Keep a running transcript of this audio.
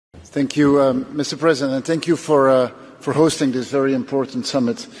Thank you, Mr. President, and thank you for hosting this very important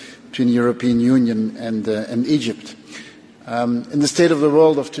summit between the European Union and Egypt. In the state of the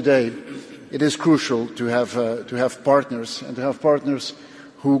world of today, it is crucial to have partners and to have partners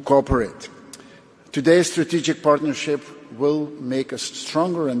who cooperate. Today's strategic partnership will make us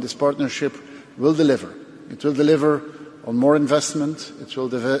stronger, and this partnership will deliver. It will deliver on more investment, it will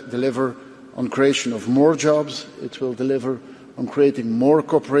deliver on creation of more jobs, it will deliver on creating more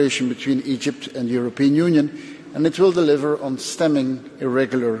cooperation between Egypt and the European Union, and it will deliver on stemming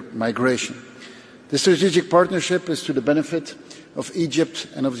irregular migration. The strategic partnership is to the benefit of Egypt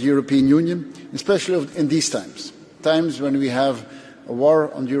and of the European Union, especially in these times, times when we have a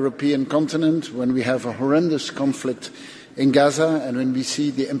war on the European continent, when we have a horrendous conflict in Gaza, and when we see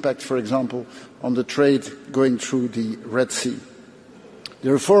the impact, for example, on the trade going through the Red Sea.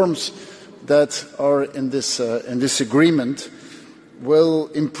 The reforms that are in this agreement will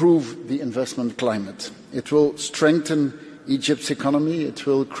improve the investment climate. It will strengthen Egypt's economy. It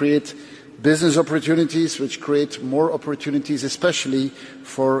will create business opportunities, which create more opportunities, especially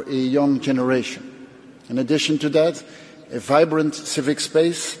for a young generation. In addition to that, a vibrant civic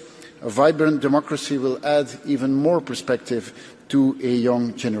space, a vibrant democracy will add even more perspective to a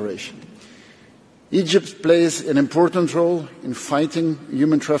young generation. Egypt plays an important role in fighting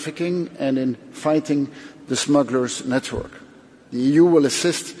human trafficking and in fighting the smugglers' network. The EU will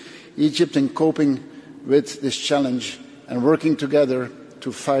assist Egypt in coping with this challenge and working together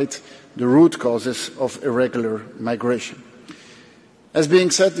to fight the root causes of irregular migration. As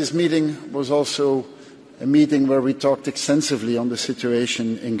being said, this meeting was also a meeting where we talked extensively on the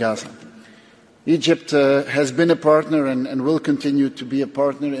situation in Gaza. Egypt has been a partner and will continue to be a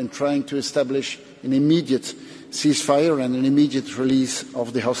partner in trying to establish an immediate ceasefire and an immediate release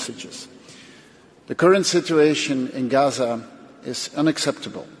of the hostages. The current situation in Gaza is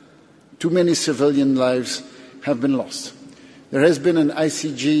unacceptable. Too many civilian lives have been lost. There has been an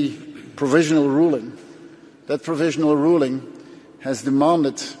ICJ provisional ruling. That provisional ruling has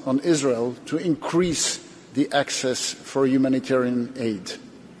demanded on Israel to increase the access for humanitarian aid.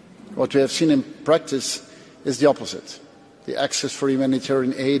 What we have seen in practice is the opposite. The access for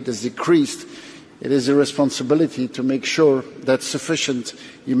humanitarian aid has decreased. It is a responsibility to make sure that sufficient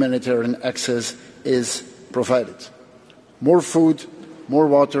humanitarian access is provided. More food, more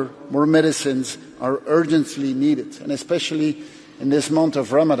water, more medicines are urgently needed, and especially in this month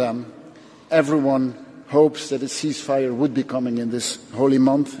of Ramadan, everyone hopes that a ceasefire would be coming in this holy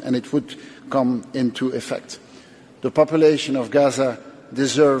month and it would come into effect. The population of Gaza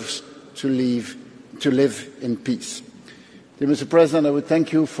deserves to live in peace. Dear Mr. President, I would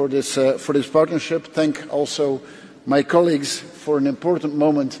thank you for this partnership. Thank also my colleagues for an important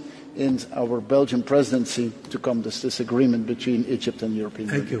moment in our Belgian presidency to come to this agreement between Egypt and the European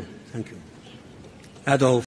Union. Thank you. Adolf.